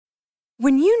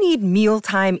When you need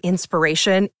mealtime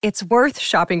inspiration, it's worth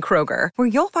shopping Kroger, where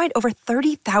you'll find over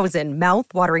 30,000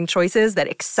 mouth-watering choices that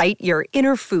excite your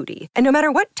inner foodie. And no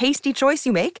matter what tasty choice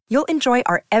you make, you'll enjoy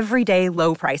our everyday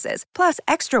low prices, plus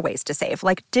extra ways to save,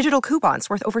 like digital coupons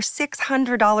worth over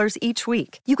 $600 each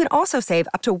week. You can also save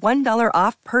up to $1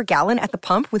 off per gallon at the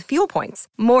pump with fuel points.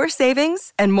 More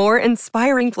savings and more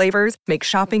inspiring flavors make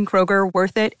shopping Kroger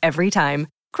worth it every time.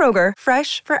 Kroger,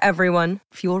 fresh for everyone.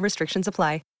 Fuel restrictions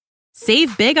apply.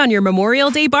 Save big on your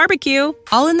Memorial Day barbecue,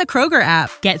 all in the Kroger app.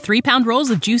 Get 3-pound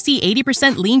rolls of juicy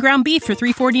 80% lean ground beef for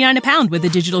 $3.49 a pound with a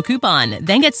digital coupon.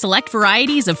 Then get select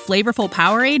varieties of flavorful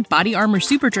Powerade, Body Armor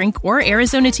Super Drink, or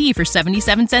Arizona tea for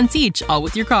 77 cents each, all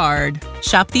with your card.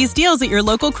 Shop these deals at your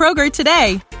local Kroger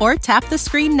today, or tap the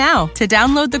screen now to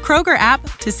download the Kroger app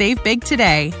to save big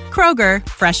today. Kroger,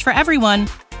 fresh for everyone.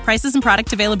 Prices and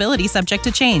product availability subject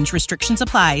to change. Restrictions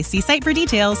apply. See site for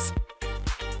details.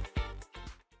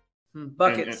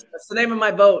 Buckets. That's the name of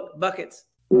my boat. Buckets.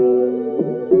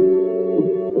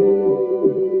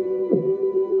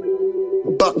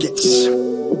 Buckets.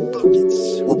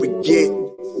 Buckets. What we get.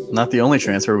 Not the only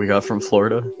transfer we got from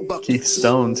Florida. Buckets. Keith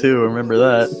Stone, too. Remember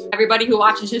that. Everybody who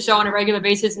watches his show on a regular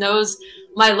basis knows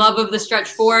my love of the stretch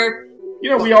four. You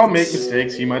know, we all make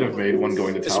mistakes. He might have made one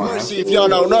going to Tallahassee. If y'all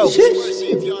don't know.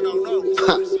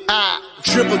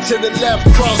 Dribble to the left,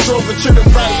 crossover to the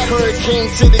right. Hurricane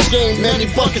to the game, many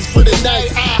buckets for the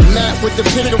night. Matt with the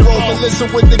pick and roll, Melissa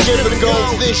with the give and go.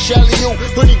 This Shelly, you,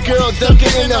 hoodie girl dunking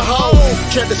in the hole.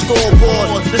 Check the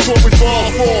scoreboard, this what we fall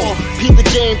for. Peep the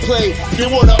gameplay, they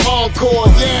want an encore.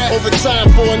 Yeah,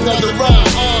 overtime for another round.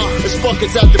 It's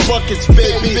buckets out the buckets,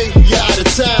 baby. You out of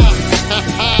time.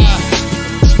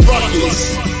 It's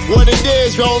buckets. What it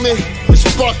is, homie, it's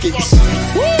buckets.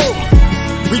 Woo!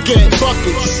 We getting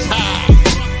buckets.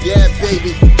 Yeah,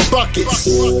 baby, buckets.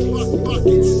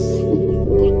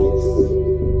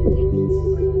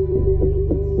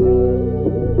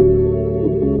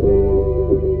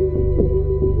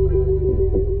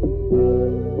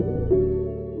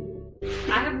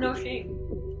 I have no shame.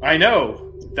 I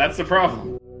know. That's the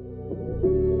problem.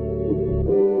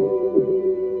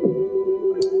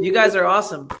 You guys are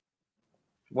awesome.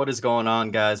 What is going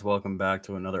on, guys? Welcome back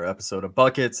to another episode of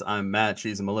Buckets. I'm Matt.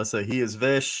 She's Melissa. He is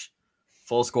Vish.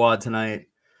 Full squad tonight.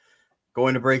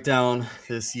 Going to break down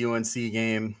this UNC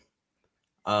game.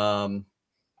 How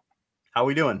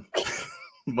we doing,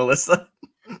 Melissa?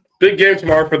 Big game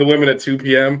tomorrow for the women at 2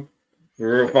 p.m.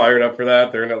 We're fired up for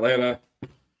that. They're in Atlanta.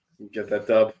 Get that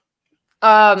dub.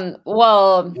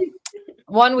 Well,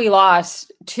 one, we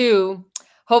lost. Two,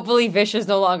 hopefully Vish is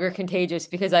no longer contagious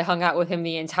because I hung out with him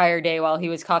the entire day while he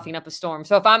was coughing up a storm.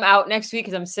 So if I'm out next week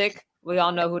because I'm sick, we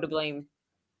all know who to blame.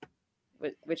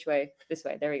 Which way? This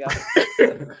way. There we go.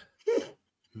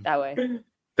 That way.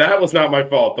 That was not my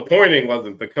fault. The pointing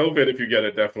wasn't. The COVID, if you get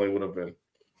it, definitely would have been.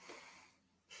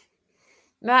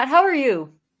 Matt, how are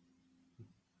you?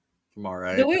 I'm all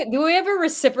right. Do we ever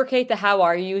reciprocate the how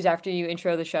are yous after you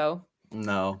intro the show?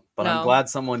 No, but No. I'm glad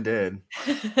someone did.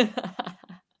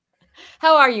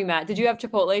 How are you, Matt? Did you have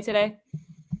Chipotle today?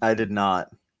 I did not.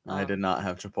 Oh. I did not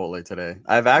have Chipotle today.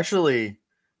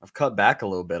 I've cut back a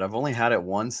little bit. I've only had it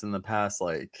once in the past,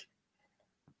 I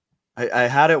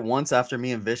had it once after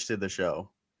me and Vish did the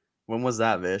show. When was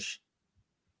that, Vish?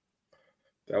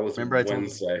 That was Remember I told you?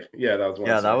 Wednesday. Yeah, that was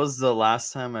Wednesday. Yeah, that was the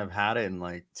last time I've had it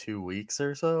in 2 weeks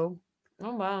or so.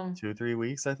 Oh, wow. 2-3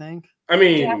 weeks, I think. I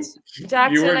mean,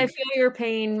 Jackson, I feel your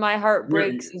pain. My heart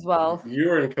breaks as well. You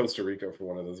were in Costa Rica for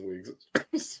one of those weeks.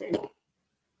 So,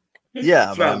 Yeah,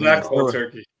 it's but not I mean, that cold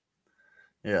turkey.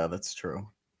 Yeah, that's true.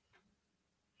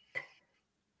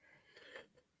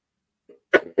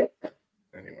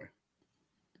 Anyway.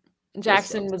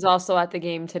 Jackson was also at the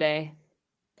game today.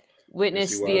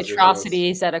 Witnessed Yes, he the was.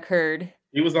 atrocities that occurred.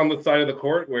 He was on the side of the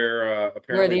court where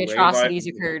apparently Where the atrocities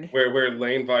occurred. Where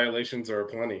lane violations are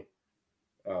plenty.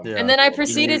 Yeah. And then I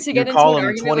proceeded to get into call an him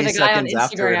argument 20 with a guy on seconds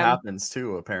after it Instagram. happens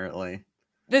too, apparently.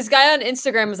 This guy on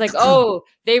Instagram was like, "Oh,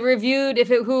 they reviewed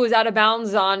who was out of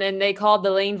bounds on, and they called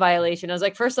the lane violation." I was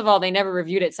like, first of all, they never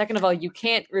reviewed it. Second of all, you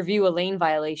can't review a lane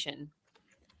violation.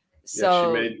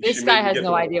 So this guy has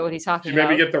no idea what he's talking about.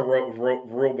 Maybe get the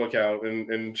rule book out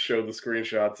and show the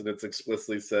screenshots, and it's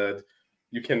explicitly said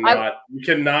you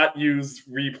cannot use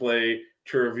replay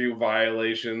to review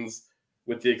violations,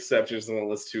 with the exceptions in the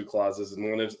list 2 clauses, and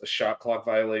one is a shot clock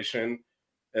violation,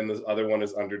 and the other one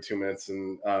is under 2 minutes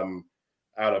and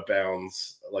out of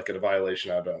bounds, like a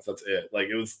violation out of bounds. That's it.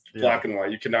 It was black and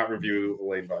white. You cannot review a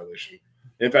lane violation.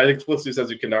 In fact, it explicitly says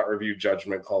you cannot review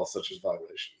judgment calls such as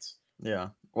violations. Yeah.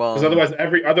 Well, because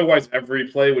otherwise every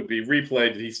play would be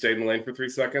replay. Did he stay in the lane for 3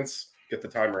 seconds? Get the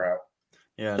timer out.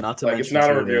 Yeah, not to Like, mention it's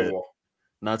not too that, reviewable.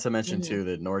 not to mention too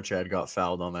that Norchad got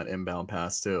fouled on that inbound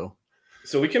pass too.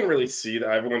 So we can really see that.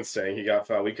 Everyone's saying he got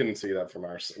fouled. We couldn't see that from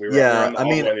our side. We were Yeah, on I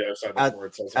mean, the other side of the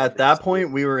court. So at that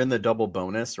point, we were in the double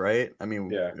bonus, right? I mean,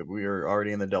 Yeah. we were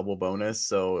already in the double bonus,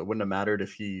 so it wouldn't have mattered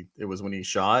if it was when he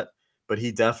shot, but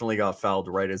he definitely got fouled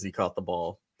right as he caught the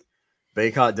ball.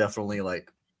 Baycott definitely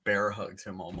like bear hugged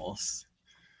him almost.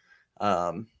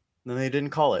 Then they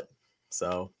didn't call it,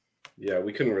 so. Yeah,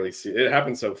 we couldn't really see. It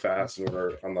happened so fast, and we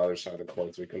were on the other side of the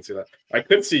court, so we couldn't see that. I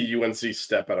could see UNC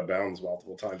step out of bounds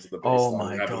multiple times at the baseline. Oh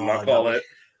my have God, them not call it.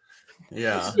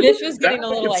 Yeah. Vish was getting a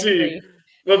little angry.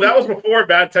 Well, that was before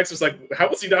Bad Text was like, how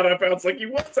was he not out of bounds? Like, he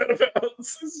was out of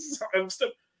bounds.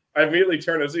 I immediately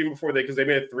turned. It was even before because they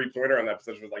made a 3-pointer on that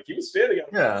position. Was like, he was standing out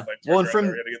of bounds. Like, well, and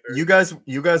from you guys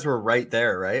were right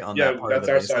there, right? On that part that's of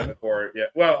the our baseline. side of the court. Yeah.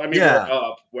 Well, I mean, we're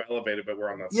up, we're elevated, but we're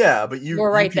on that side. Yeah, but you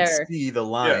right could there. see the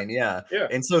line. Yeah.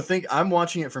 And so I'm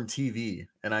watching it from TV,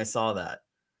 and I saw that.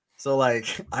 So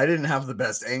like, I didn't have the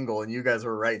best angle, and you guys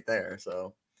were right there.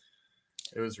 So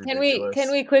it was ridiculous. Can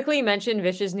we quickly mention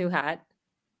Vish's new hat?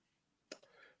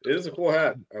 It is a cool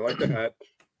hat. I like the hat.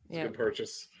 It's a good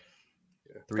purchase.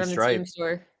 Yeah. 3 From stripe. the team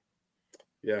store.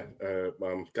 Yeah.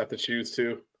 Got the shoes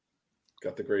too.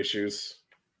 Got the gray shoes.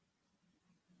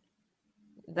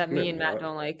 That me and Matt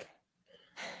don't like.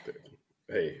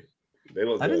 Hey, they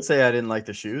look I good. didn't say I didn't like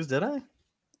the shoes, did I?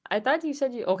 I thought you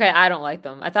said you. Okay, I don't like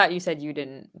them. I thought you said you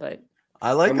didn't, but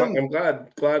I like them. I'm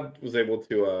glad was able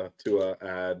to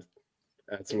add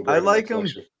some. I like them.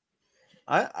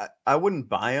 I wouldn't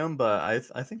buy them, but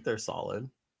I think they're solid.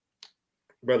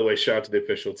 By the way, shout out to the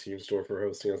official team store for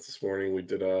hosting us this morning. We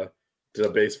did a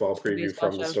baseball preview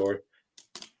from the store.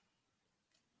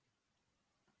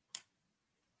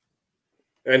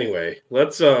 Anyway,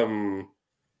 let's I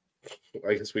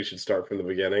guess we should start from the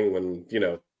beginning. When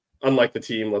unlike the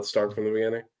team, let's start from the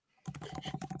beginning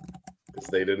because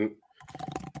they didn't.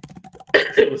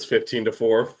 It was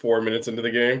 15-4, 4 minutes into the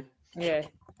game. Yeah.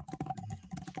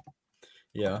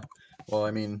 Yeah. Well, I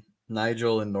mean,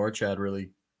 Nigel and Norchad really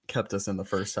kept us in the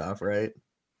first half, right?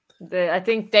 I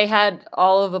think they had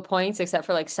all of the points except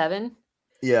for like 7.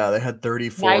 Yeah, they had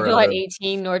 34. Nigel had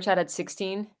 18, Norchad had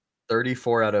 16.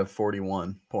 34 out of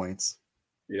 41 points.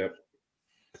 Yep.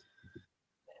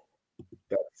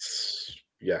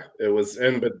 It was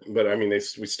but I mean we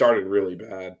started really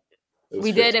bad.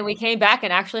 We did, and we came back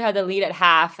and actually had the lead at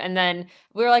half, and then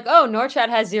we were like, oh, Norchad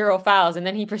has 0 fouls, and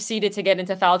then he proceeded to get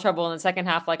into foul trouble in the second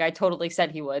half like I totally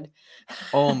said he would.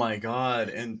 Oh my God.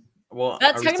 And well,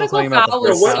 that technical foul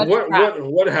was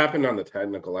what happened on the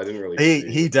technical? I didn't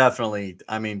really he definitely,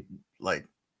 I mean, like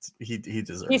he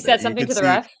deserved it. He said something to the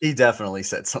ref? He definitely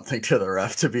said something to the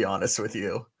ref, to be honest with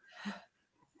you.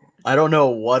 I don't know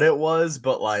what it was,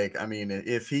 but like, I mean,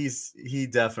 if he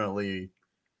definitely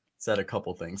said a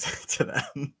couple things to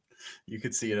them. You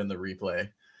could see it in the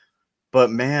replay. But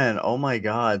man, oh my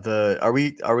God. Are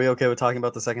we okay with talking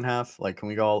about the second half? Like, can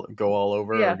we go all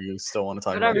over, or do you still want to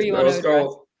talk Whatever about you want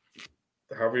to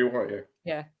however you want,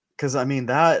 yeah. Because I mean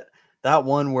that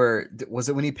one where was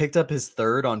it when he picked up his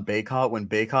third on Baycott when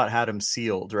Baycott had him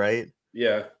sealed, right?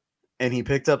 Yeah. And he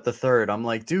picked up the third. I'm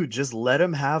like, dude, just let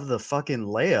him have the fucking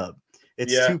layup.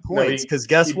 It's 2 points. Because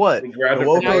guess what?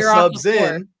 Nwoko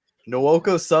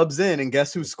subs in, and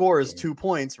guess who scores 2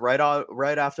 points right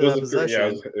after that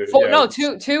possession?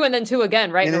 Two, and then 2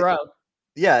 again, right in a row.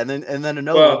 Yeah, and then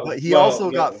another one. But he also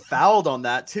got fouled on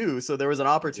that too, so there was an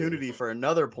opportunity for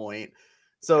another point.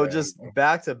 So just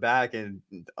back to back, and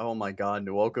oh my God,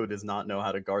 Nwoko does not know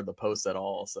how to guard the post at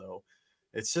all. So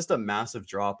it's just a massive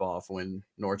drop off when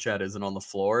Norchad isn't on the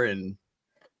floor, and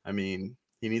I mean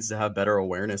he needs to have better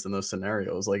awareness in those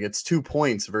scenarios. Like it's 2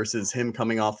 points versus him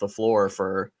coming off the floor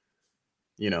for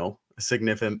a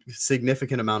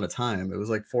significant amount of time. It was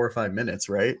like 4 or 5 minutes,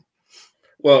 right?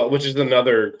 Well, which is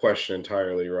another question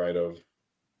entirely, right? Of,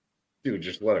 dude,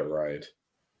 just let it ride.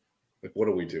 Like, what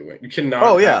are we doing? You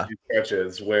cannot have these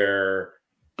stretches where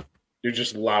you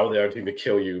just allow the other team to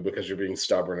kill you because you're being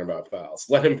stubborn about fouls.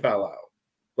 Let him foul out.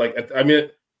 Like, I mean,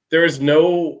 there is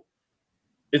no.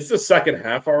 It's the second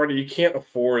half already. You can't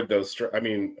afford those. I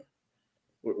mean,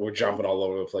 we're jumping all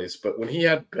over the place, but when he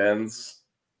had Benz,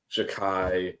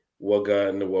 Jakai, Wugga,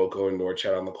 and Nwoko and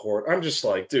Norchad on the court, I'm just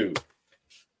like, dude,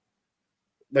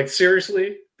 like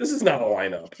seriously, this is not a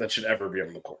lineup that should ever be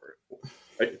on the court.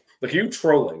 Like you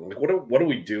trolling? Like what are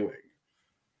we doing?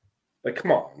 Like,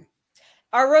 come on.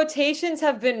 Our rotations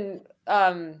have been,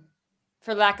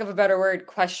 for lack of a better word,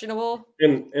 questionable.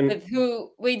 And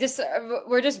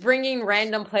we're just bringing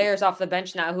random players off the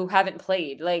bench now who haven't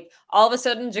played. Like all of a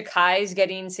sudden, Jakai's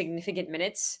getting significant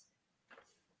minutes.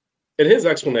 And his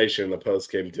explanation in the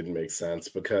post game didn't make sense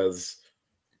because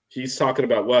he's talking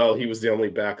about, well, he was the only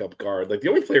backup guard. Like the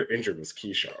only player injured was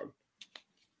Keyshawn.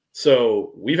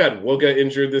 So we've had Wooga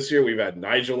injured this year. We've had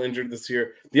Nigel injured this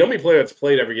year. The only player that's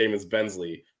played every game is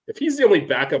Bensley. If he's the only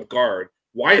backup guard,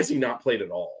 why has he not played at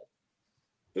all?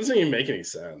 It doesn't even make any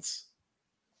sense.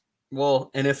 Well,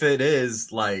 and if it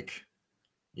is like,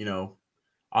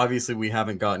 obviously we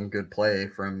haven't gotten good play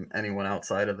from anyone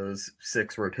outside of those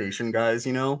 6 rotation guys,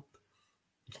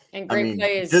 And great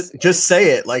play is just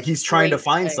say it. Like he's trying to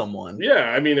find someone.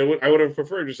 Yeah, I mean, I would have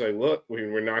preferred to say, look,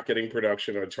 we're not getting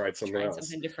production. I tried something else.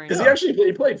 Something different. Because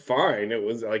he played fine. It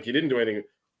was like he didn't do anything.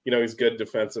 He's good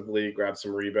defensively, grabbed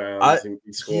some rebounds,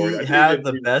 he scored. He had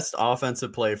the best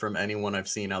offensive play from anyone I've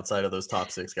seen outside of those top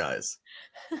 6 guys.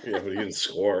 Yeah, but he didn't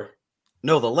score.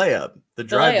 No, the layup, the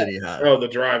drive that he had. Oh, the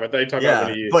drive. I thought you talking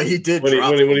about but he did when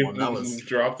drop he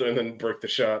dropped it and then broke the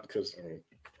shot because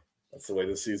that's the way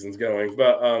the season's going.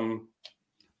 But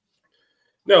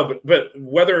no, but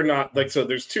whether or not so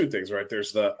there's 2 things, right?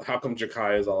 There's the how come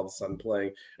Jakai is all of a sudden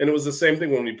playing, and it was the same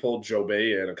thing when we pulled Joe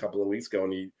Bay in a couple of weeks ago,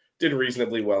 and he did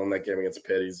reasonably well in that game against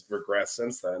Pitt. He's regressed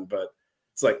since then, but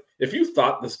it's like if you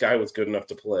thought this guy was good enough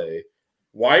to play,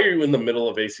 why are you in the middle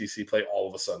of ACC play all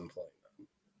of a sudden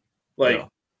playing them?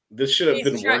 This should have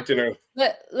been worked in our.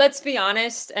 Let's be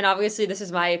honest, and obviously this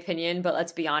is my opinion, but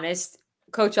let's be honest.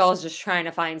 Coach All is just trying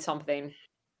to find something.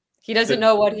 He doesn't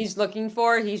know what he's looking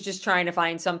for. He's just trying to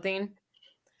find something.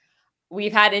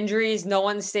 We've had injuries. No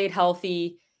one stayed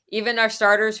healthy. Even our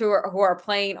starters who are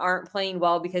playing aren't playing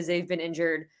well because they've been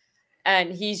injured.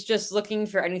 And he's just looking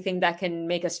for anything that can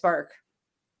make a spark.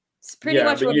 It's pretty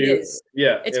much what it is.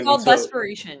 Yeah. It's called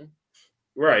desperation.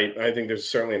 Right. I think there's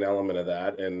certainly an element of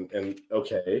that. And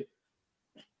okay.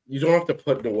 You don't have to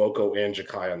put Nwoko and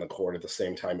Jakai on the court at the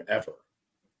same time ever.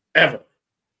 Ever.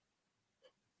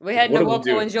 We had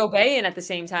Nwoko and Joe Bay in at the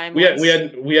same time. We had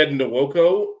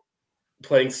Nwoko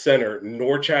playing center,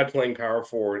 Norchad playing power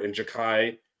forward, and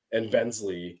Jakai and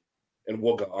Bensley and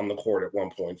Wooga on the court at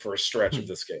one point for a stretch of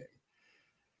this game.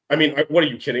 I mean, what are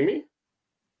you kidding me?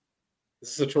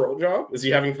 This is a troll job? Is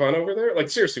he having fun over there? Like,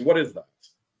 seriously, what is that?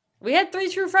 We had 3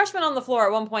 true freshmen on the floor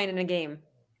at one point in a game.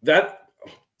 That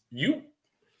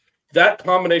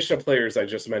combination of players I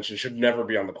just mentioned should never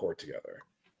be on the court together.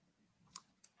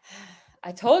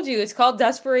 I told you, it's called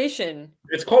desperation.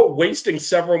 It's called wasting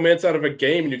several minutes out of a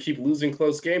game and you keep losing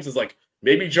close games. It's like,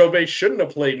 maybe Joe Bay shouldn't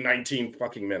have played 19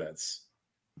 fucking minutes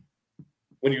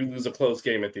when you lose a close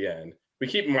game at the end. We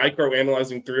keep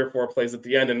micro-analyzing 3 or 4 plays at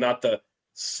the end and not the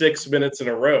 6 minutes in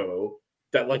a row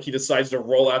that he decides to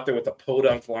roll out there with a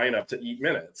podunk lineup to eat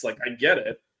minutes. I get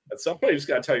it. At some point, you just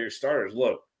got to tell your starters,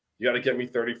 look, you got to get me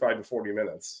 35 to 40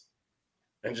 minutes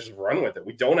and just run with it.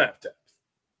 We don't have depth.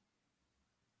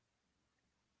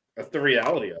 That's the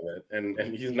reality of it. And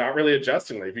he's not really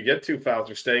adjusting. If you get 2 fouls,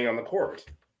 you're staying on the court.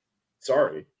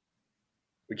 Sorry.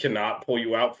 We cannot pull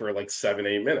you out for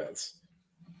 7-8 minutes.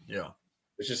 Yeah.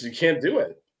 It's just you can't do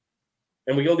it.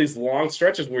 And we go these long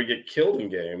stretches where we get killed in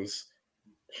games.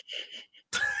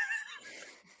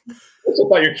 I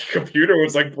thought your computer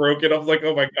was broken. I was like,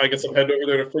 oh my God, I guess I'm heading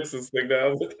over there to fix this thing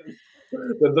now.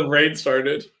 Then the rain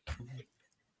started.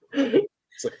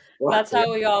 That's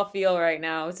how we all feel right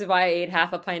now. This is why I ate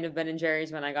half a pint of Ben &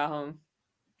 Jerry's when I got home.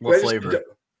 What flavor?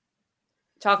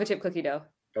 Chocolate chip cookie dough.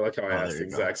 I like how I asked the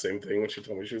exact same thing when she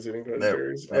told me she was eating Ben & There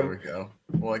Jerry's. There we go.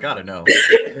 Well, I gotta know.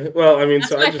 Well, I mean,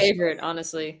 that's my favorite,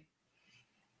 honestly.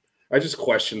 I just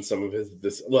question some of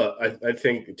this. Look, I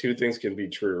think 2 things can be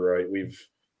true, right?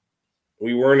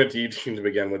 We weren't a D team to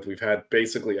begin with. We've had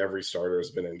basically every starter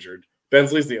has been injured.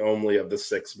 Bensley's the only of the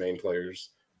 6 main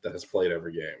players that has played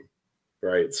every game,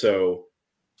 right? So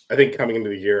I think coming into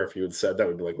the year, if you had said that,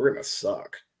 we'd be like, we're gonna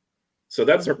suck. So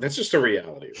that's just a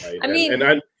reality, right? I mean,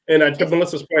 and to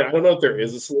Melissa's point, I don't know if there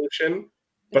is a solution,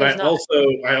 but I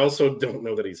also don't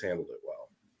know that he's handled it well.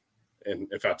 And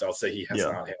in fact, I'll say he has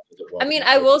not handled it well. I mean,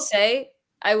 I will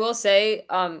say,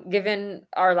 given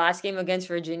our last game against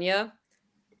Virginia,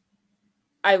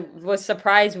 I was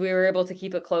surprised we were able to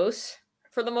keep it close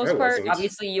for the most part.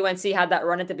 Obviously, UNC had that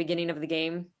run at the beginning of the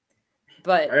game,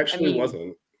 but I actually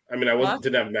wasn't. I mean,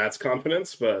 didn't have Matt's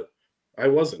confidence, but I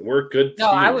wasn't. We're a good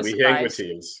team. We hang with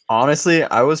teams. Honestly,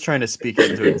 I was trying to speak it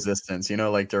into existence,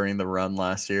 during the run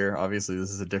last year. Obviously,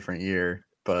 this is a different year,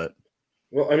 but.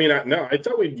 Well, I mean, I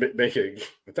thought we'd make it.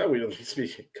 I thought we'd at least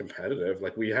be competitive,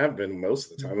 like we have been most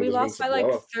of the time. We lost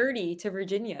by 30 to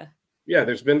Virginia. Yeah,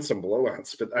 there's been some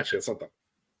blowouts, but actually, it's not that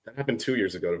happened 2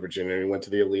 years ago to Virginia. We went to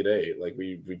the Elite Eight.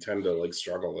 We tend to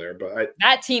struggle there, but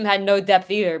that team had no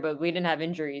depth either, but we didn't have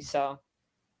injuries, so.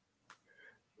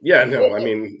 Yeah, no, I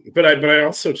mean, but I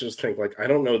also just think like I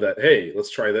don't know that. Hey, let's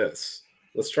try this.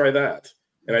 Let's try that.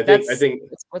 And I think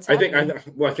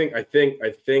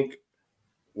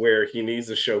where he needs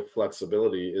to show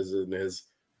flexibility is in his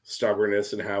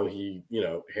stubbornness and how he,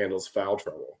 handles foul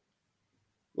trouble.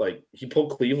 Like he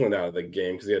pulled Cleveland out of the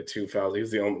game because he had 2 fouls. He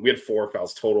was the only. We had 4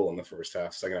 fouls total in the first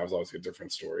half. Second half was always a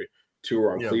different story. 2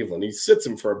 were on Cleveland. He sits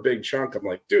him for a big chunk. I'm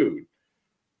like, dude,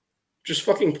 just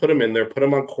fucking put him in there. Put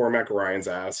him on Cormac Ryan's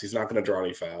ass. He's not going to draw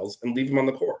any fouls, and leave him on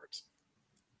the court.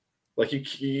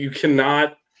 Like you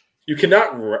cannot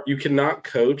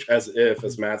coach as if,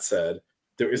 as Matt said,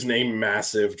 there isn't a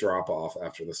massive drop off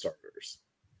after the starters.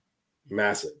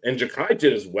 Massive, and Jakai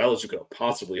did as well as you could have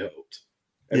possibly hoped.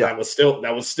 And that was still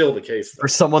the case for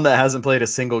someone that hasn't played a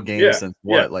single game since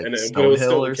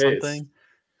Stonehill or something.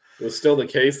 It was still the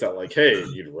case that like, hey,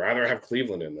 you'd rather have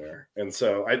Cleveland in there, and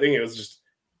so I think it was just,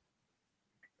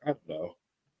 I don't know.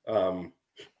 I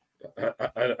don't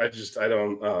know. It's just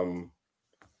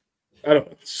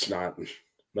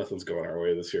nothing's going our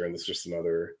way this year, and it's just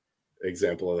another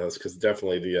example of this because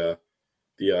definitely the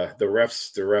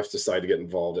refs decided to get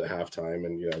involved at halftime,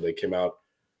 and they came out.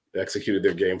 They executed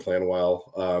their game plan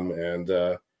well, and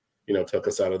took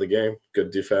us out of the game. Good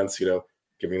defense,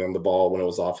 giving them the ball when it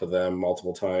was off of them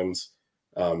multiple times.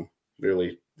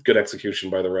 Really good execution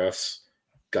by the refs.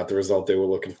 Got the result they were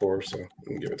looking for, so I'm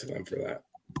gonna give it to them for that.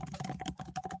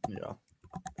 Yeah,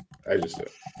 I just do.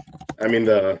 I mean,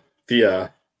 there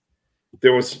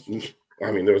was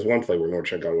one play where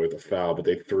Norchad got away with a foul, but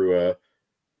they threw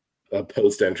a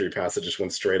post entry pass that just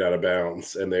went straight out of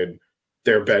bounds, and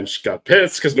their bench got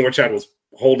pissed because Norchad was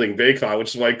holding Bacon,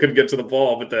 which is why he couldn't get to the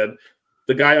ball. But then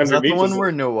the guy underneath. Is that the one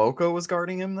where Nwoko was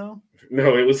guarding him though?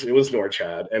 No, it was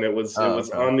Norchad, and it was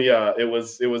on the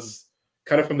it was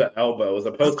kind of from the elbow. It was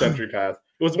a post entry pass.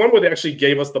 It was one where they actually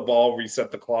gave us the ball, reset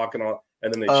the clock, and all,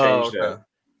 and then they changed it.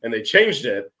 And they changed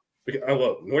it because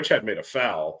Norchad made a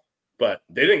foul, but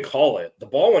they didn't call it. The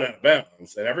ball went out of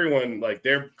bounds, and everyone like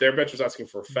their bench was asking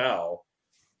for a foul.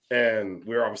 And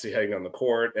we were obviously heading on the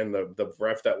court, and the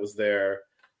ref that was there,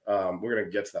 we're going to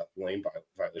get to that lane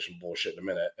violation bullshit in a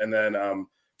minute. And then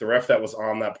the ref that was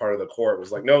on that part of the court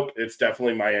was like, nope, it's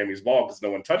definitely Miami's ball because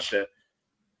no one touched it.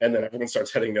 And then everyone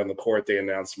starts heading down the court. They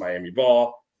announced Miami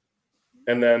ball.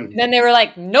 And then they were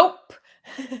like, nope.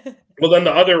 Well, then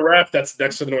the other ref that's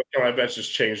next to the North Carolina bench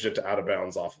just changed it to out of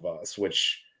bounds off of us,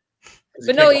 which...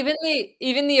 But no, even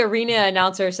the arena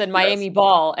announcer said Miami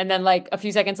ball, and then like a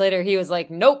few seconds later, he was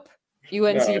like, "Nope,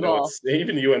 UNC ball."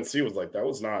 Even UNC was like, "That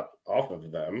was not off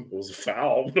of them. It was a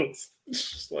foul." It's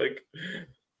just like,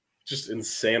 just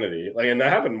insanity. Like, and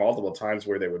that happened multiple times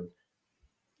where they would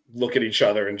look at each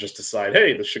other and just decide,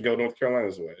 "Hey, this should go North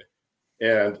Carolina's way."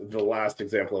 And the last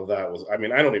example of that was, I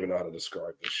mean, I don't even know how to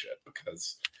describe this shit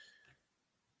because.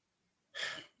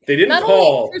 They didn't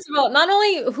call. First of all, not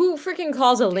only who freaking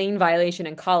calls a lane violation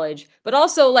in college, but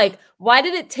also like, why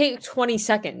did it take 20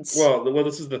 seconds? Well,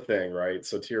 this is the thing, right?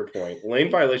 So to your point, lane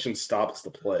violation stops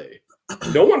the play.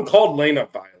 No one called lane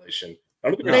up violation. I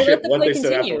don't give a shit what they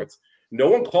said afterwards. No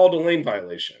one called a lane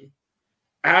violation.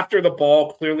 After the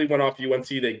ball clearly went off UNC,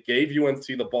 they gave UNC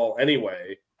the ball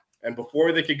anyway. And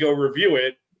before they could go review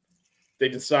it, they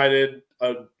decided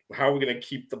how are we going to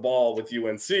keep the ball with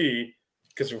UNC?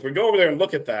 Because if we go over there and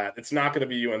look at that, it's not going to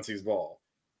be UNC's ball.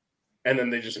 And then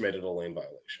they just made it a lane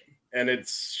violation. And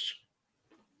it's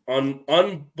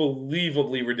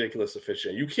unbelievably ridiculous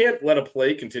efficient. You can't let a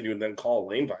play continue and then call a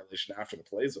lane violation after the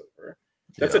play's over.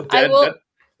 That's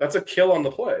that's a kill on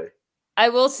the play. I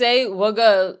will say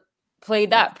Wooga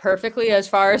played that perfectly as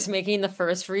far as making the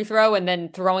first free throw and then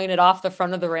throwing it off the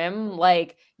front of the rim.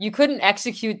 Like, you couldn't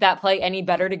execute that play any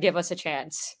better to give us a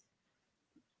chance.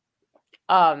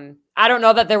 I don't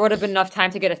know that there would have been enough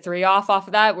time to get a 3 off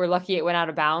of that. We're lucky it went out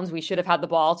of bounds. We should have had the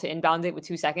ball to inbound it with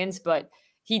 2 seconds, but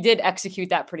he did execute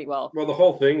that pretty well. Well, the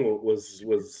whole thing was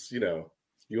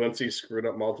UNC screwed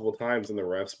up multiple times, and the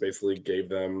refs basically gave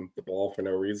them the ball for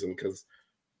no reason because,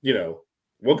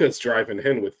 Wooka's driving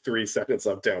in with 3 seconds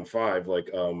up, down 5. Like,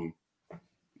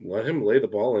 let him lay the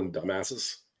ball in,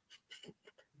 dumbasses.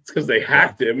 It's because they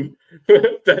hacked him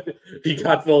that he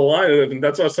got to the line, and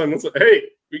that's why someone's like, hey,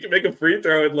 we can make a free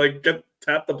throw and like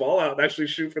tap the ball out and actually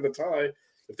shoot for the tie.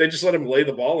 If they just let him lay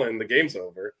the ball in, the game's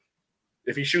over.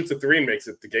 If he shoots a 3 and makes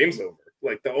it, the game's over.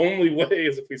 Like, the only way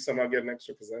is if we somehow get an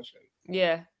extra possession.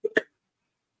 Yeah.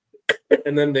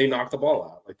 And then they knock the ball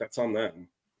out. Like, that's on them.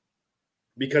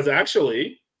 Because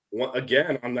actually,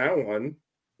 again, on that one,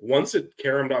 once it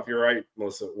caromed off, you're right,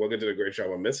 Melissa, Wugga did a great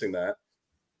job of missing that.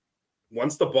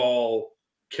 Once the ball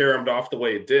caromed off the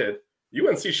way it did,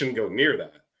 UNC shouldn't go near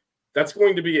that. That's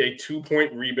going to be a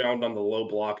 2-point rebound on the low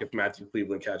block if Matthew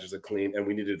Cleveland catches it clean, and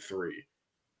we needed 3.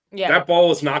 Yeah. That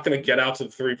ball is not going to get out to the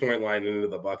 3-point line and into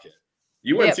the bucket.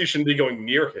 UNC shouldn't be going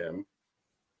near him.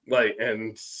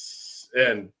 And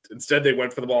instead they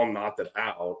went for the ball and knocked it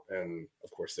out. And,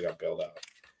 of course, they got bailed out.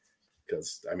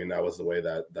 Because, I mean, that was the way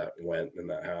that went in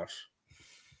that half.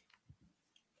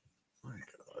 My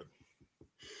God.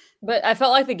 But I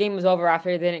felt like the game was over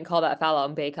after they didn't call that foul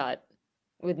on Bacot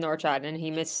with Norchad, and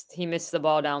he missed the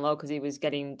ball down low because he was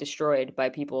getting destroyed by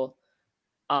people.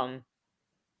 But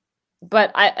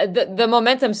the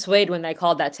momentum swayed when they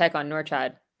called that tech on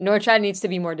Norchad. Norchad needs to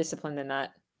be more disciplined than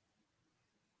that.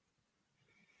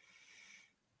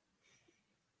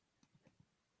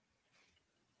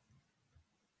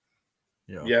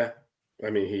 Yeah. I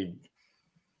mean,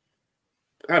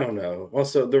 I don't know.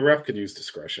 Also, the ref could use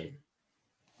discretion.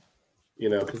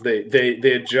 Because they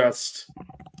had just.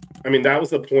 I mean, that was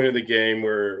the point of the game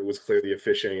where it was clear the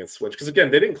officiating had switched. Because,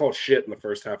 again, they didn't call shit in the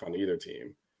first half on either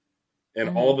team.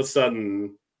 And all of a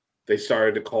sudden, they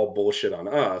started to call bullshit on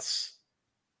us.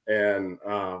 And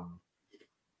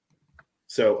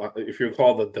so if you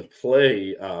recall the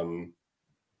play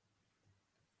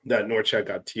that Norchad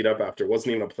got teed up after,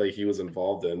 wasn't even a play he was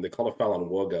involved in. They called a foul on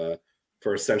Wooga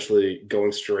for essentially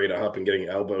going straight up and getting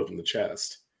elbowed in the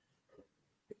chest.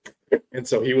 And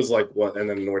so he was like, what? And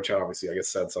then Norchad obviously, I guess,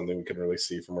 said something we couldn't really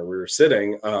see from where we were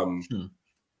sitting.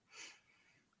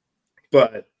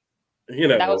 But,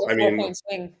 that was a 4-point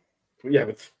swing. Yeah,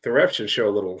 but the ref should show a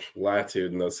little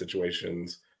latitude in those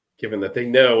situations, given that they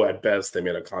know at best they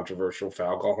made a controversial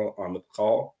foul call on the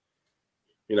call.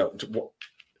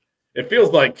 It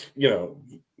feels like,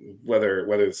 whether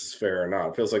this is fair or not,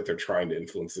 it feels like they're trying to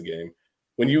influence the game.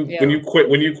 When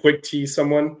you quick tee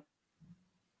someone.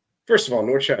 First of all,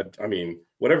 Norchad, I mean,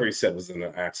 whatever he said was in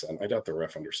an accent. I doubt the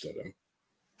ref understood him.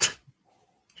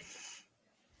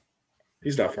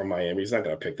 He's not from Miami. He's not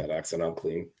going to pick that accent out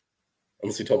clean.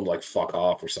 Unless he told him, fuck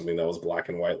off or something that was black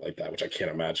and white like that, which I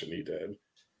can't imagine he did.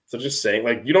 So just saying,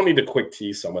 you don't need to quick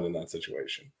tee someone in that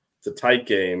situation. It's a tight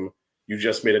game. You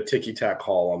just made a ticky-tack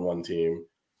call on one team.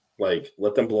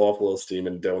 Let them blow off a little steam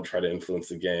and don't try to influence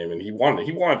the game. And he wanted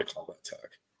to call that tech,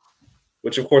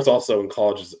 which, of course, also in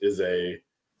college is a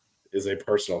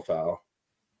personal foul.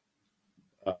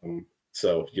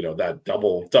 So, that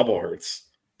double hurts.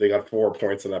 They got 4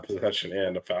 points in that possession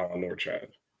and a foul on Norchad.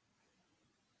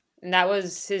 And that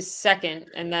was his second,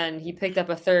 and then he picked up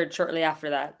a third shortly after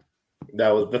that. That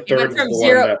was the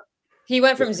third. He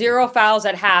went from 0 fouls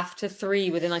at half to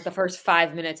 3 within the first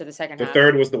 5 minutes of the second half. The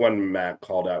third was the one Matt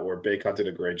called out where Bacot did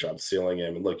a great job sealing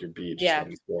him, and look, you're beat. Yeah.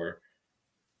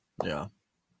 Yeah.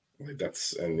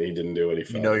 And he didn't do it.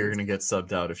 You're going to get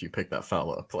subbed out if you pick that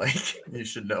foul up. You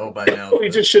should know by now. He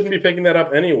just shouldn't be picking that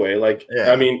up anyway.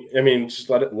 I mean, just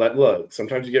look.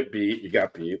 Sometimes you get beat. You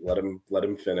got beat. Let him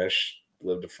finish.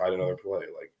 Live to fight another play.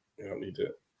 You don't need to.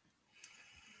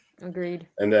 Agreed.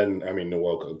 And then, I mean,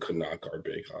 Nwoko could not guard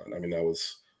Bacot. I mean, that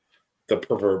was the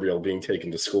proverbial being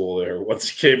taken to school there. Once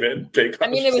he came in, Bacot. I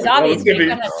mean, it was obvious.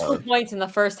 Bacot had 2 points in the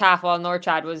first half while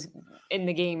Norchad was in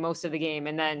the game most of the game,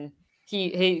 and then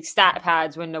he stat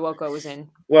pads when Nwoko was in.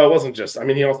 Well, it wasn't just. I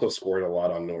mean, he also scored a lot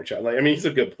on Norchad. He's a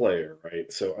good player, right?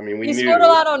 So, I mean, he scored a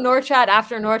lot on Norchad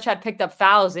after Norchad picked up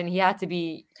fouls, and he had to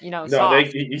be, soft.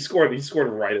 He scored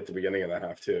right at the beginning of the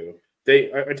half too.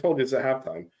 I told you it's at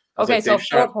halftime. Okay, so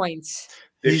 4 points.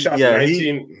 They've shot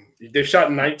 19. They've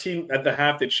shot 19 at the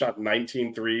half. They've shot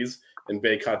 19 threes, and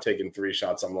Bacot taking 3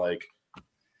 shots. I'm like,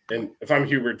 and if I'm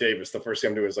Hubert Davis, the first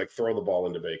thing I'm doing is throw the ball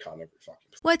into Bacot every fucking.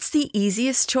 What's the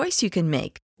easiest choice you can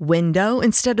make? Window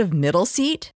instead of middle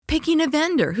seat? Picking a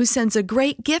vendor who sends a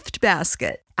great gift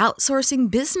basket? Outsourcing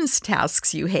business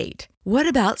tasks you hate? What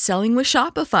about selling with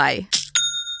Shopify?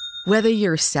 Whether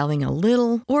you're selling a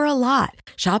little or a lot,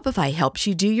 Shopify helps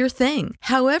you do your thing,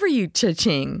 however you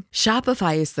cha-ching.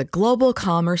 Shopify is the global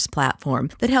commerce platform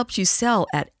that helps you sell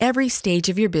at every stage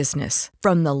of your business.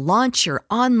 From the launch your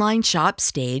online shop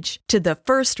stage to the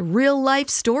first real-life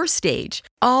store stage,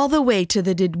 all the way to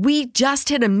the did we just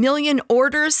hit 1 million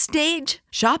orders stage.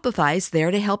 Shopify's there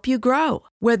to help you grow.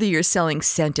 Whether you're selling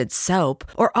scented soap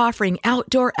or offering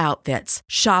outdoor outfits,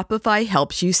 Shopify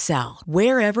helps you sell.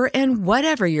 Wherever and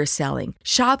whatever you're selling,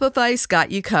 Shopify's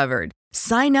got you covered.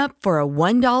 Sign up for a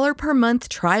 $1 per month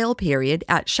trial period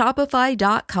at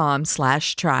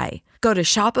shopify.com/try. Go to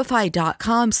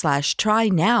shopify.com/try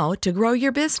now to grow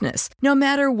your business, no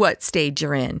matter what stage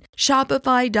you're in.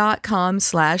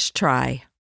 Shopify.com/try.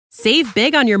 Save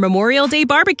big on your Memorial Day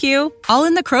barbecue, all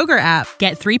in the Kroger app.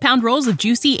 Get 3-pound rolls of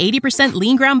juicy 80%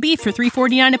 lean ground beef for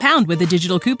 $3.49 a pound with a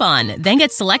digital coupon. Then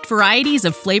get select varieties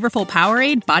of flavorful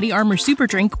Powerade, Body Armor Super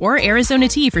Drink, or Arizona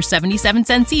tea for 77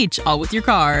 cents each, all with your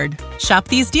card. Shop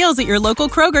these deals at your local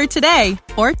Kroger today,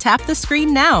 or tap the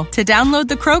screen now to download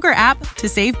the Kroger app to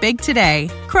save big today.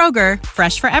 Kroger,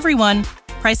 fresh for everyone.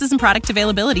 Prices and product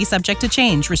availability subject to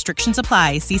change. Restrictions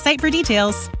apply. See site for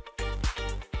details.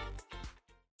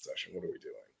 What are we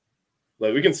doing?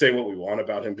 Like, we can say what we want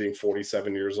about him being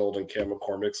 47 years old and Cam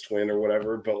McCormick's twin or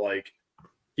whatever, but like,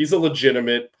 he's a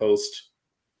legitimate post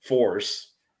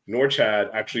force.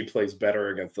 Norchad actually plays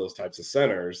better against those types of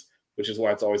centers, which is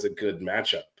why it's always a good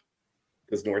matchup,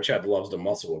 because Norchad loves to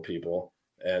muscle with people,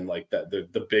 and like that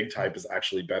the big type is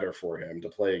actually better for him to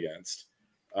play against.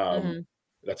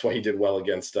 That's why he did well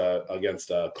against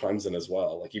Clemson as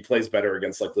well. Like, he plays better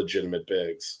against like legitimate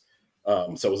bigs.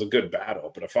 So it was a good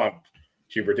battle. But if I'm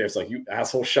Hubert Davis, like, you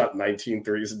asshole, shot 19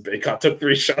 threes and Bacot took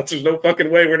 3 shots, there's no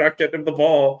fucking way we're not getting him the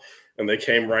ball. And they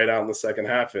came right out in the second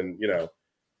half. And, you know,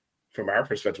 from our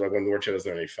perspective, like, when Norchad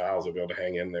doesn't have any fouls, we'll be able to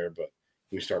hang in there. But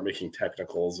when you start making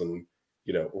technicals and,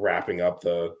 you know, wrapping up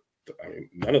I mean,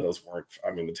 none of those weren't,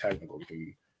 I mean, the technical, we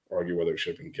can argue whether it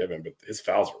should have been given, but his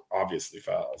fouls were obviously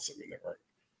fouls. I mean,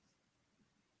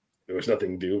 there was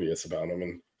nothing dubious about him.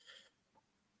 And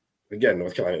again,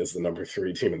 North Carolina is the number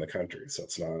 3 team in the country, so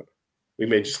it's not. We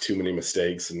made just too many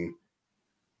mistakes, and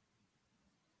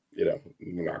you know,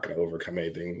 we're not going to overcome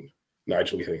anything.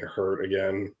 Nigel getting hurt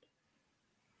again.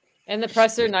 In the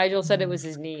presser, Nigel said it was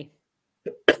his knee.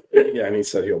 Yeah, and he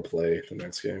said he'll play the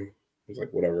next game. He's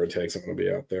like, whatever it takes, I'm going to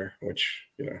be out there. Which,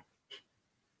 you know,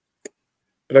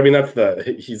 but I mean,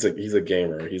 he's a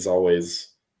gamer. He's always,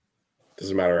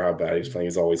 doesn't matter how bad he's playing,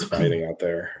 he's always fighting out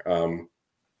there.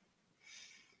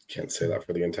 Can't say that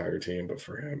for the entire team, but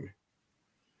for him,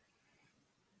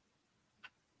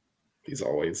 he's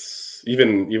always,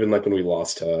 even like when we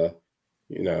lost to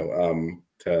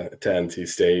NC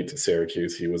State, to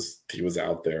Syracuse, he was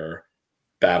out there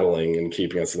battling and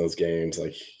keeping us in those games.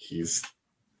 Like, it's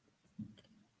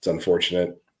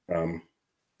unfortunate. You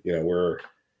know,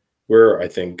 we're I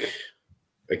think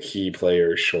a key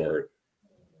player short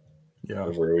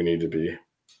of where we need to be.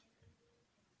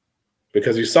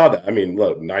 Because you saw that. I mean,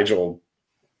 look, Nigel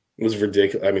was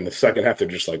ridiculous. I mean, the second half, they're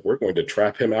just like, we're going to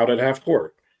trap him out at half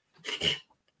court.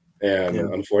 And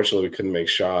unfortunately, we couldn't make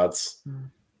shots.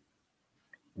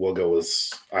 Wilgo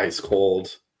was ice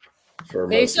cold for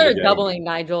They started doubling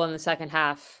Nigel in the second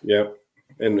half. Yep.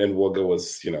 And Wilgo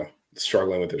was, you know,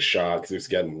 struggling with his shot because he was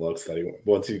getting looks that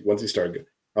once he started.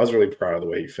 I was really proud of the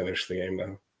way he finished the game,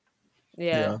 though.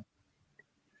 Yeah.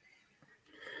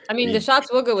 I mean, the shots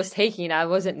Wilgo was taking, I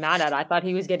wasn't mad at. I thought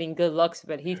he was getting good looks,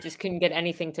 but he just couldn't get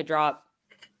anything to drop.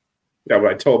 Yeah, but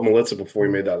I told Melissa before we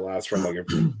made that last run, like, if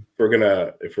we're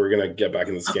gonna get back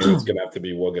in this game, it's gonna have to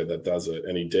be Wilgo that does it,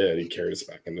 and he did. He carried us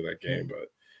back into that game, but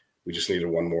we just needed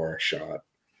one more shot,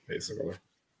 basically.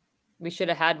 We should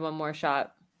have had one more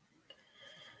shot.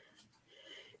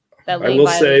 I will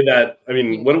say that. I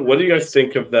mean, what do you guys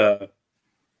think of the?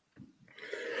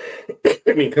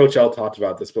 I mean, Coach L talked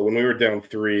about this, but when we were down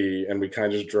 3 and we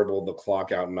kind of just dribbled the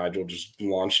clock out and Nigel just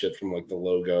launched it from like the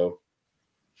logo.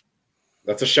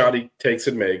 That's a shot he takes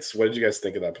and makes. What did you guys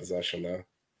think of that possession, though?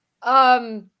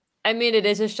 I mean, it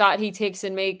is a shot he takes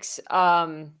and makes. I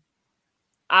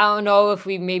don't know if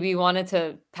we maybe wanted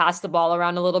to pass the ball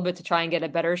around a little bit to try and get a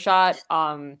better shot.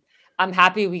 I'm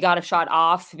happy we got a shot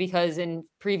off, because in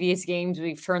previous games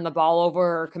we've turned the ball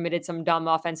over or committed some dumb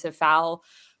offensive foul.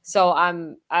 So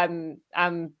I'm kind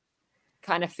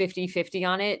of 50-50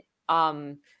 on it.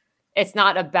 It's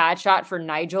not a bad shot for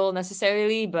Nigel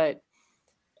necessarily, but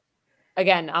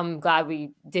again, I'm glad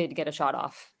we did get a shot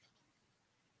off.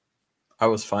 I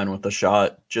was fine with the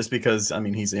shot just because, I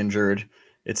mean, he's injured.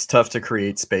 It's tough to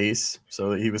create space.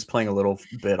 So he was playing a little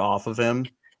bit off of him,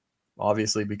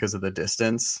 obviously because of the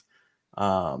distance.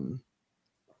 I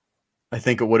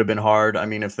think it would have been hard. I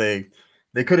mean, if they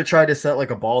could have tried to set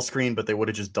like a ball screen, but they would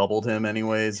have just doubled him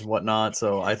anyways, whatnot.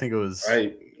 So I think it was.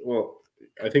 I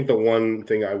think the one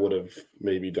thing I would have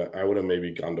maybe done, I would have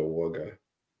maybe gone to Wilgo.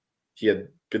 He had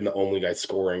been the only guy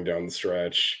scoring down the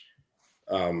stretch.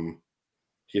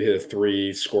 He hit a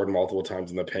 3, scored multiple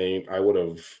times in the paint. I would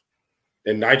have,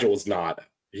 and Nigel was not.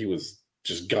 He was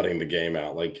just gutting the game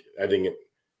out. Like, I think,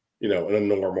 in a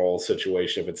normal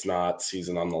situation, if it's not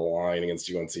season on the line against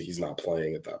UNC, he's not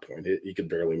playing at that point. He could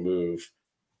barely move.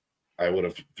 I would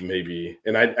have maybe,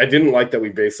 and I didn't like that we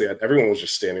basically had, everyone was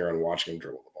just standing around watching him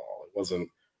dribble the ball. There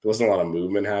wasn't a lot of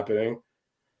movement happening.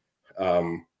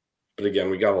 But again,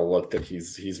 we got a look that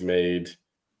he's made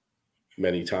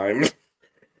many times.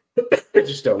 I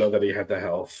just don't know that he had the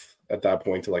health at that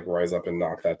point to like rise up and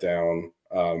knock that down.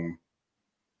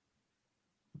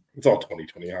 It's all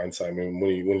 2020 hindsight. I mean,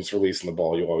 when he's releasing the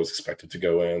ball, you always expect it to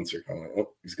go in. So you're kind of like,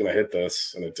 oh, he's going to hit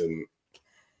this, and it didn't.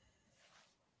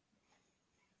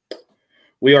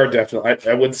 We are definitely.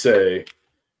 I would say,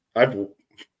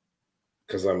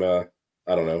 because I'm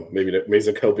I don't know, maybe it's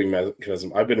a coping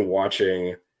mechanism. I've been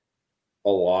watching a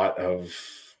lot of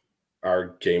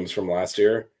our games from last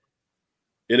year.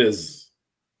 It is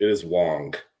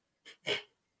Wong.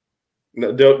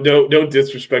 No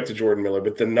disrespect to Jordan Miller,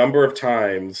 but the number of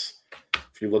times,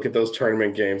 if you look at those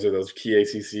tournament games or those key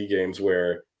ACC games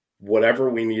where whatever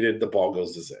we needed, the ball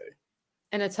goes to Zay.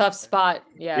 In a tough spot,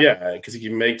 yeah. Yeah, because he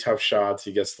can make tough shots.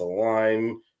 He gets to the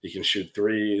line. He can shoot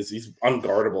threes. He's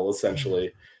unguardable,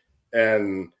 essentially.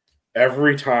 And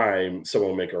every time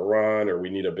someone will make a run or we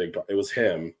need a big – it was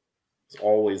him. It was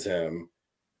always him.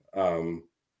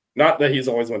 Not that he's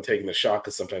always one taking the shot,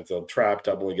 because sometimes they'll trap,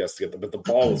 double, he gets to get but the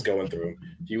ball was going through him.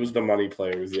 He was the money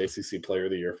player. He was the ACC Player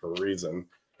of the Year for a reason.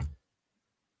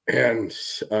 And,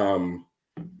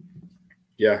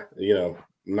 yeah, you know,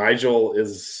 Nigel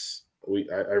is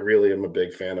I really am a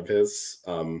big fan of his.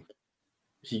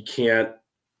 He can't,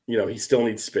 you know, he still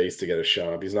needs space to get a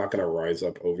shot up. He's not going to rise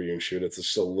up over you and shoot. It's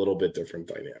just a little bit different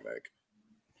dynamic.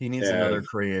 He needs another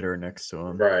creator next to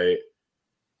him. Right.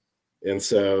 And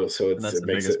so it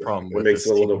makes it a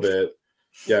little bit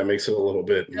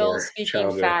more speaking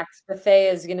challenging. Facts,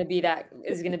 Bethea is going to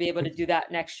be able to do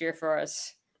that next year for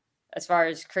us as far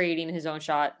as creating his own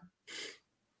shot.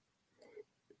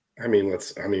 I mean,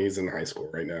 he's in high school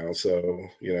right now, so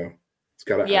you know, it's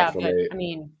got to acclimate. But I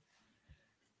mean,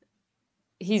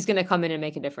 he's going to come in and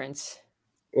make a difference.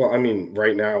 Well, I mean,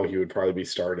 right now he would probably be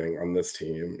starting on this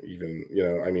team. Even, you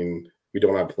know, I mean, we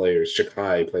don't have players.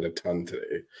 Shakai played a ton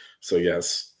today, so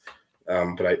yes.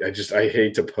 But I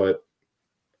hate to put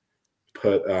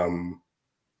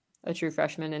a true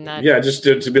freshman in that. Yeah, just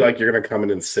to be like, you're going to come in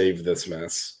and save this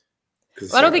mess.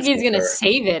 Well, I don't think he's going to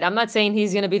save it. I'm not saying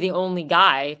he's going to be the only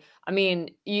guy. I mean,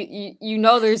 you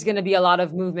know, there's going to be a lot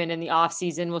of movement in the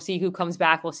offseason. We'll see who comes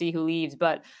back. We'll see who leaves.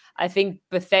 But I think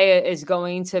Bethea is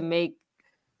going to make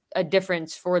a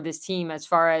difference for this team as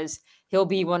far as he'll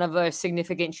be one of the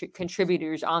significant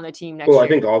contributors on the team next year. Well, I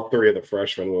think all three of the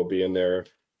freshmen will be in there.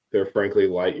 They're frankly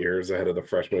light years ahead of the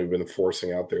freshmen we've been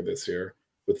forcing out there this year,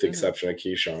 with the exception of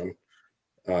Keyshawn.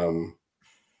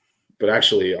 But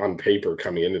actually, on paper,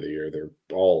 coming into the year, they're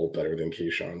all better than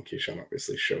Keyshawn. Keyshawn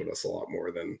obviously showed us a lot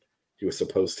more than he was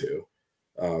supposed to.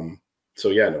 So,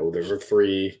 yeah, no, there are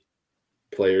three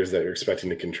players that you're expecting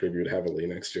to contribute heavily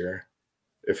next year,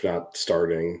 if not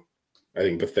starting. I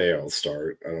think Bethea will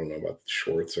start. I don't know about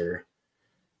Schwartz,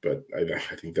 but I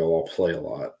think they'll all play a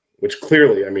lot. Which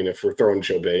clearly, I mean, if we're throwing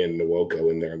Jobay and Nwoko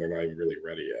in there and they're not even really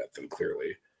ready yet, then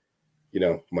clearly, you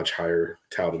know, much higher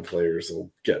touted players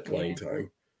will get playing time.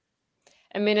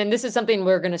 I mean, and this is something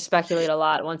we're going to speculate a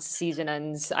lot once the season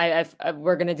ends.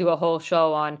 We're going to do a whole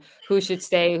show on who should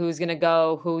stay, who's going to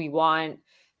go, who we want.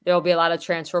 There will be a lot of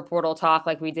transfer portal talk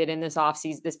like we did in this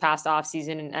past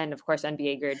offseason, and of course,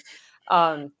 NBA grid.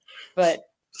 But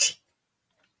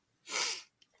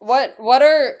what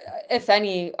are, if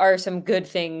any, are some good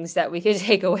things that we could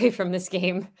take away from this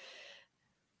game?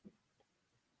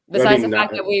 Besides the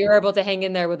fact that we were able to hang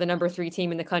in there with the number 3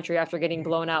 team in the country after getting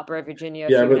blown out by Virginia.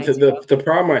 Yeah, but the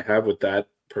problem I have with that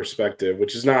perspective,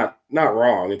 which is not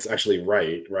wrong, it's actually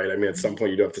right? I mean, at some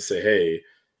point you do have to say, hey,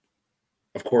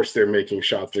 of course they're making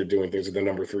shots, they're doing things with the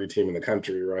number 3 team in the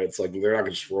country, right? It's like they're not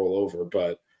going to just roll over.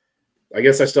 But I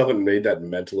guess I still haven't made that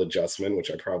mental adjustment,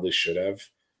 which I probably should have.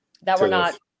 That we're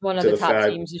not one of the top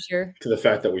teams this year. To the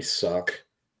fact that we suck.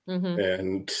 Mm-hmm.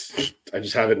 And I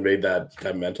just haven't made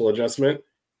that mental adjustment.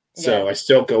 So I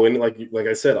still go in, like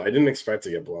I said, I didn't expect to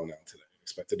get blown out today. I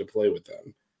expected to play with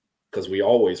them because we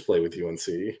always play with UNC.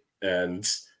 And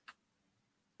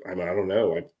I mean, I don't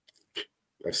know.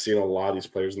 I've seen a lot of these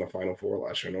players in the Final Four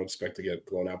last year. I don't expect to get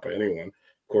blown out by anyone.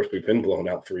 Of course, we've been blown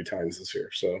out 3 times this year.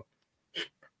 So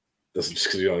just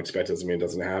because you don't expect it doesn't mean it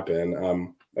doesn't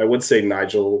happen. I would say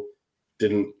Nigel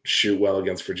didn't shoot well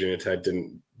against Virginia Tech,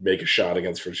 didn't make a shot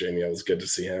against Virginia. It was good to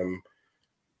see him,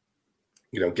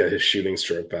 you know, get his shooting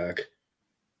stroke back.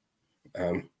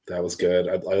 That was good.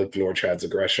 I liked Norchad's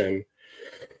aggression.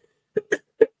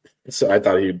 So I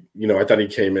thought he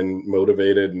came in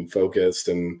motivated and focused,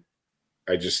 and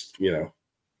I just, you know,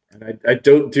 and I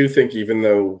do think even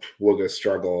though Wooga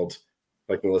struggled,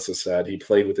 like Melissa said, he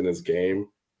played within his game.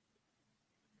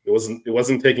 It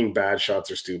wasn't taking bad shots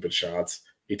or stupid shots.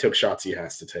 He took shots he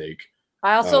has to take.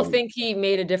 I also think he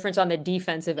made a difference on the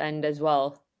defensive end as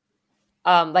well.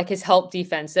 like his help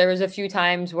defense. There was a few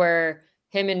times where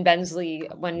him and Bensley,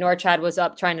 when Norchad was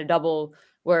up trying to double,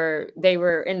 where they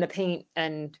were in the paint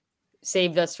and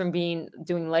saved us from doing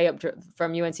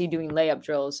layup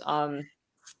drills.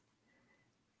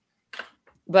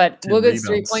 But Woogood's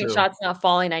 3-point shot's not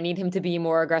falling. I need him to be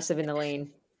more aggressive in the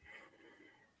lane.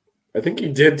 I think he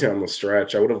did down the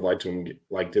stretch. I would have liked him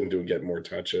to get more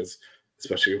touches,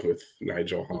 especially with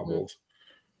Nigel hobbled.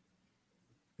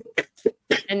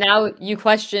 And now you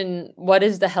question, what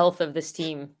is the health of this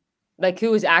team? Like,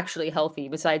 who is actually healthy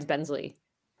besides Bensley?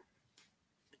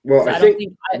 Well, I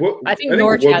think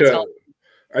Norchad's healthy.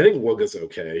 I think Wooga's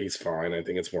okay. He's fine. I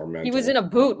think it's more mental. He was in a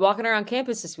boot walking around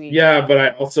campus this week. Yeah, but I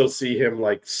also see him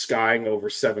like skying over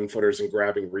 7-footers and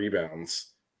grabbing rebounds,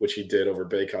 which he did over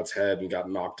Baycott's head and got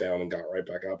knocked down and got right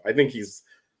back up. I think he's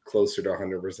closer to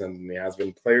 100% than he has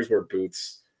been. Players wear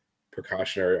boots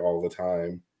precautionary all the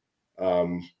time.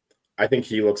 I think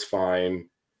he looks fine.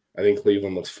 I think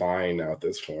Cleveland looks fine now at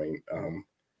this point.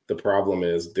 The problem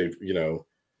is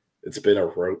it's been a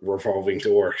revolving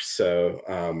door. So,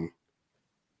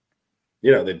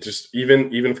 they just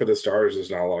even for the starters, there's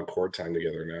not a lot of court time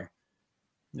together now.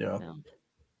 Yeah. No.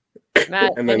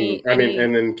 Matt, and then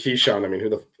Keyshawn, I mean, who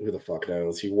the fuck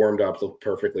knows? He warmed up, looked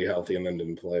perfectly healthy, and then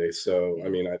didn't play. So I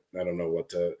mean, I don't know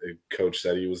what a coach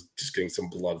said. He was just getting some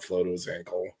blood flow to his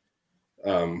ankle.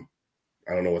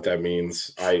 I don't know what that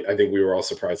means. I think we were all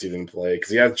surprised he didn't play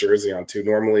because he has jersey on too.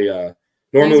 Normally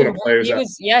when a player's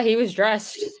he was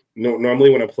dressed. Normally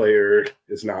when a player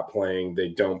is not playing, they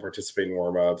don't participate in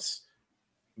warm-ups.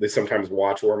 They sometimes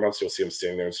watch warm-ups. You'll see them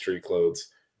standing there in street clothes.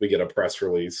 We get a press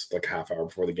release like half hour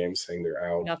before the game saying they're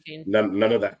out. Nothing. None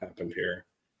of that happened here.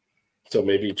 So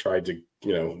maybe he tried to,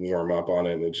 warm up on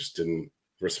it and it just didn't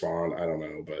respond. I don't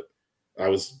know, but I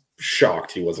was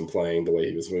shocked he wasn't playing the way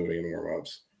he was moving in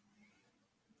warm-ups.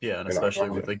 Yeah, and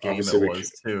especially with the game it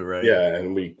was too, right? Yeah,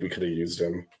 and we could have used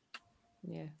him.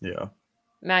 Yeah. Yeah.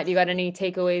 Matt, you got any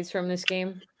takeaways from this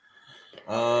game?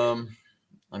 I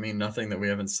mean, nothing that we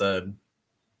haven't said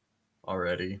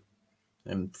already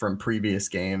and from previous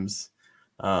games.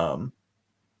 Oh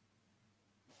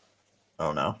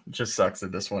no, it just sucks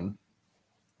that this one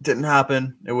didn't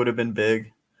happen. It would have been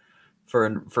big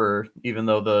for even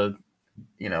though the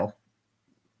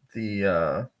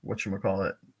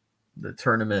whatchamacallit, the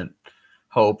tournament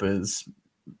hope is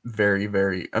very,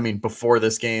 very, I mean, before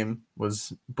this game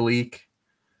was bleak,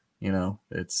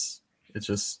 it's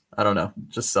just, I don't know, it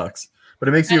just sucks, but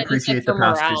it makes you appreciate the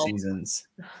past two seasons.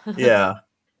 Yeah.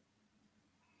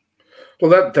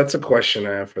 Well, that's a question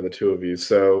I have for the two of you.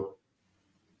 So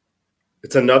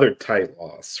it's another tight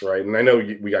loss, right? And I know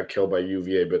we got killed by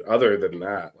UVA, but other than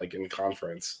that, like in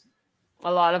conference,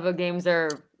 a lot of the games are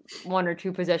 1 or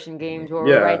 2 possession games where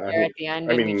we're right there at the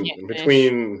end. I mean,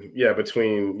 between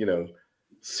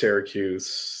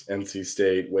Syracuse, NC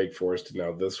State, Wake Forest, and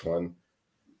now this one.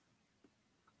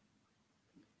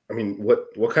 I mean,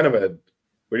 what kind of where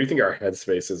do you think our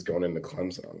headspace is going into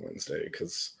Clemson on Wednesday?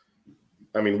 Because,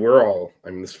 I mean,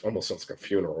 this almost sounds like a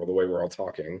funeral, the way we're all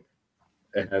talking.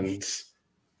 And,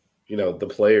 the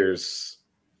players,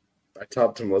 I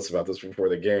talked to Melissa about this before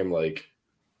the game, like,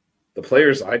 the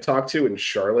players I talked to in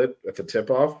Charlotte at the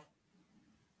tip-off,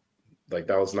 like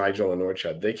that was Nigel and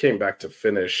Norchad, they came back to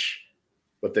finish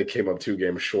what they came up 2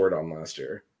 games short on last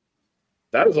year.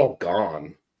 That is all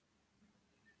gone.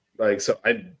 Like, so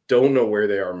I don't know where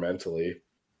they are mentally.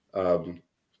 I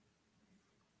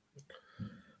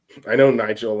know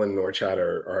Nigel and Norchad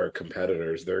are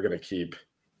competitors. They're going to keep,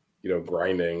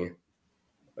 grinding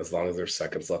as long as there's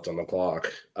seconds left on the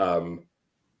clock.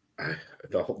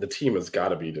 The team has got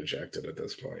to be dejected at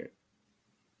this point.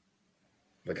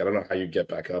 Like, I don't know how you get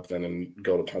back up then and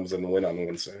go to Clemson and win on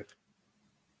Wednesday.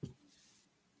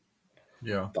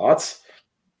 Yeah. Thoughts?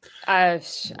 I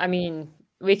mean,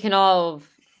 we can all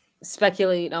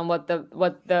speculate on what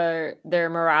their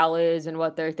morale is and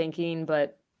what they're thinking,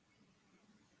 but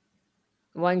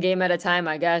one game at a time,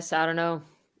 I guess. I don't know.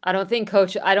 I don't think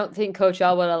Coach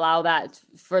L would allow that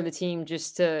for the team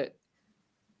just to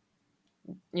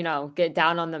get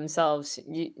down on themselves,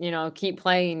 keep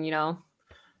playing,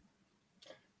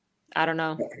 I don't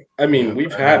know. I mean,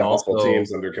 we've had awful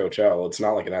teams under Coach L. It's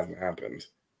not like it hasn't happened.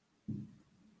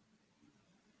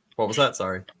 What was that?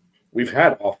 Sorry. We've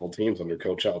had awful teams under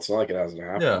Coach L. It's not like it hasn't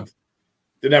happened. Yeah.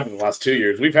 Didn't happen in the last 2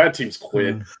 years. We've had teams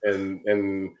quit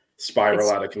and spiral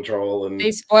out of control. And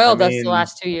they spoiled us the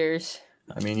last 2 years.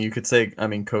 I mean, you could say,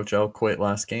 Coach L quit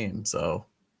last game. So,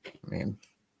 I mean.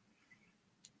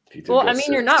 Well, I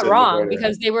mean, you're not wrong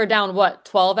because they were down,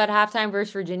 12 at halftime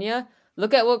versus Virginia?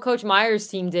 Look at what Coach Myers'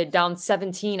 team did, down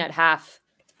 17 at half.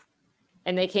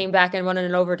 And they came back and won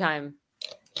in overtime.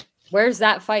 Where's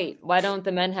that fight? Why don't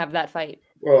the men have that fight?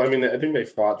 Well, I mean, I think they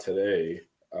fought today.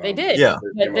 They did. Yeah.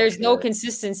 But there's no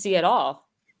consistency at all.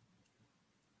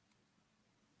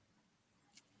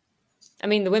 I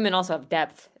mean, the women also have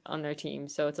depth on their team,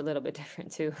 so it's a little bit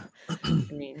different too. I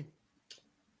mean,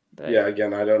 but yeah,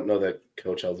 again, I don't know that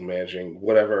Coach L's managing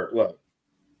whatever. Look,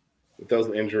 with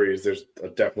those injuries, there's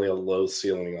definitely a low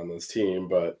ceiling on this team,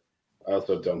 but I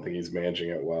also don't think he's managing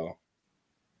it well.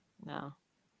 No.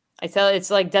 I tell it's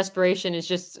like desperation is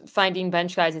just finding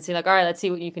bench guys and saying like, all right, let's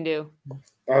see what you can do.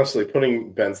 Honestly,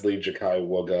 putting Bensley, Jakai,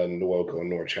 Wugga, Nwoko,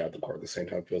 and Norchad at the court at the same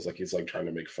time feels like he's like trying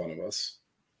to make fun of us.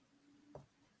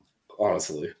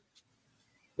 Honestly.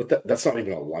 But that's not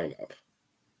even a lineup.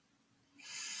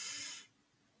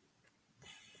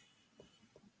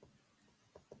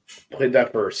 Played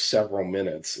that for several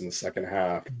minutes in the second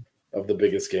half of the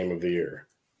biggest game of the year.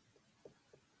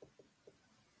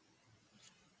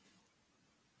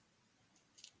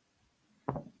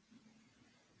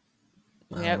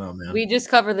 Yep. We just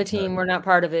cover the team. We're not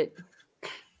part of it.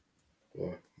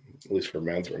 Well, at least for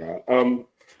men's, we're not.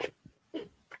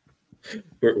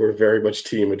 We're very much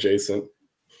team adjacent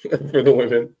for the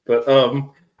women, but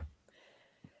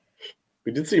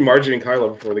we did see Margie and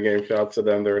Kyla before the game. Shout out to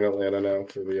them. They're in Atlanta now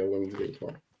for the women's game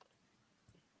tomorrow.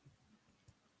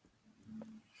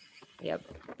 Yep,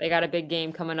 they got a big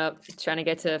game coming up. Trying to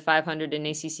get to 500 in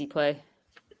ACC play,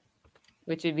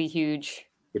 which would be huge.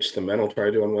 Which the men will try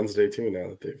to do on Wednesday too. Now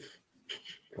that they've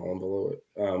fallen below it.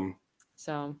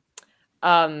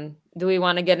 Do we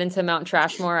want to get into Mount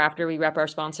Trashmore after we rep our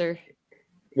sponsor?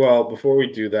 Well, before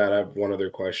we do that, I have one other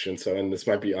question. And this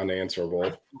might be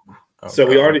unanswerable. So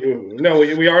we already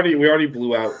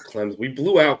blew out Clemson. We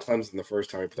blew out Clemson the first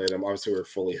time we played them. Obviously, we were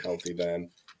fully healthy then.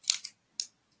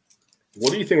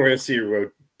 What do you think we're going to see?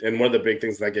 And one of the big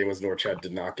things in that game was Norchad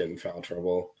did not get in foul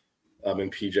trouble.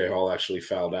 And PJ Hall actually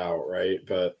fouled out, right?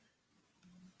 But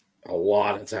a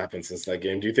lot has happened since that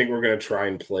game. Do you think we're going to try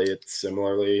and play it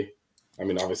similarly? I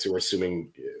mean, obviously, we're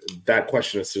assuming that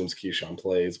question assumes Keyshawn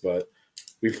plays, but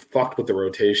we've fucked with the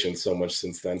rotation so much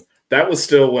since then. That was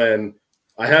still when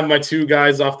I have my two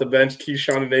guys off the bench,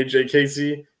 Keyshawn and AJ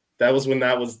Casey. That was when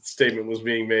statement was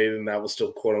being made, and that was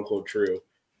still quote unquote true.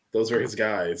 Those were his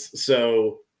guys.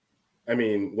 So, I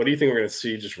mean, what do you think we're going to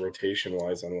see just rotation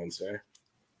wise on Wednesday?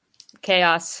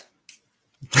 Chaos.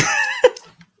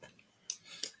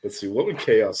 Let's see. What would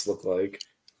chaos look like?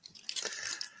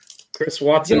 Chris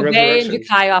Watson, Jobay and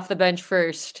Jakai off the bench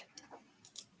first.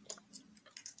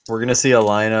 We're going to see a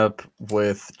lineup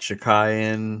with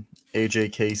Jakai,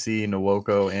 AJ Casey,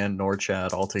 Nwoko, and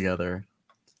Norchad all together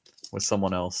with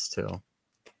someone else too.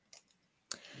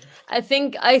 I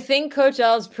think Coach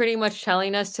L is pretty much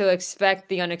telling us to expect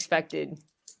the unexpected.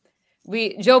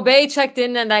 Jobay checked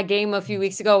in that game a few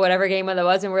weeks ago, whatever game that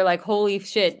was, and we're like, holy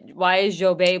shit, why is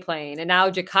Jobay playing? And now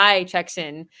Jakai checks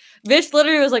in. Vish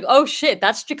literally was like, oh shit,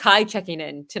 that's Jakai checking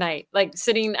in tonight, like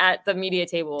sitting at the media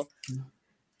table.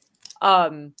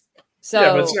 So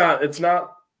yeah, but it's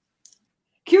not.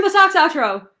 Cue the Sox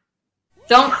outro.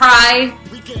 Don't cry.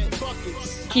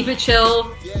 Keep it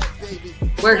chill.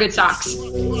 Wear good socks.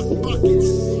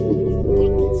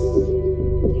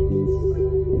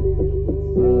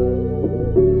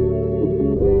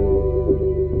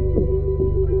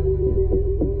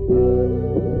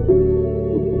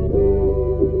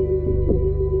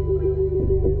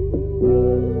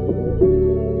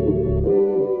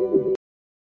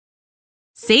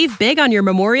 Save big on your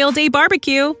Memorial Day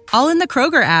barbecue, all in the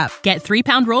Kroger app. Get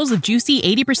 3-pound rolls of juicy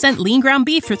 80% lean ground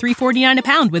beef for $3.49 a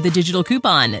pound with a digital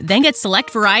coupon. Then get select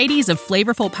varieties of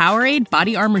flavorful Powerade,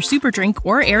 Body Armor Super Drink,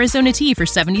 or Arizona tea for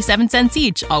 77 cents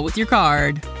each, all with your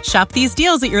card. Shop these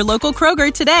deals at your local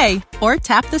Kroger today, or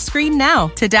tap the screen now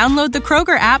to download the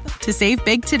Kroger app to save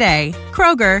big today.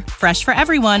 Kroger, fresh for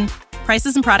everyone.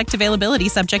 Prices and product availability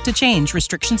subject to change.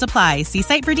 Restrictions apply. See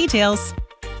site for details.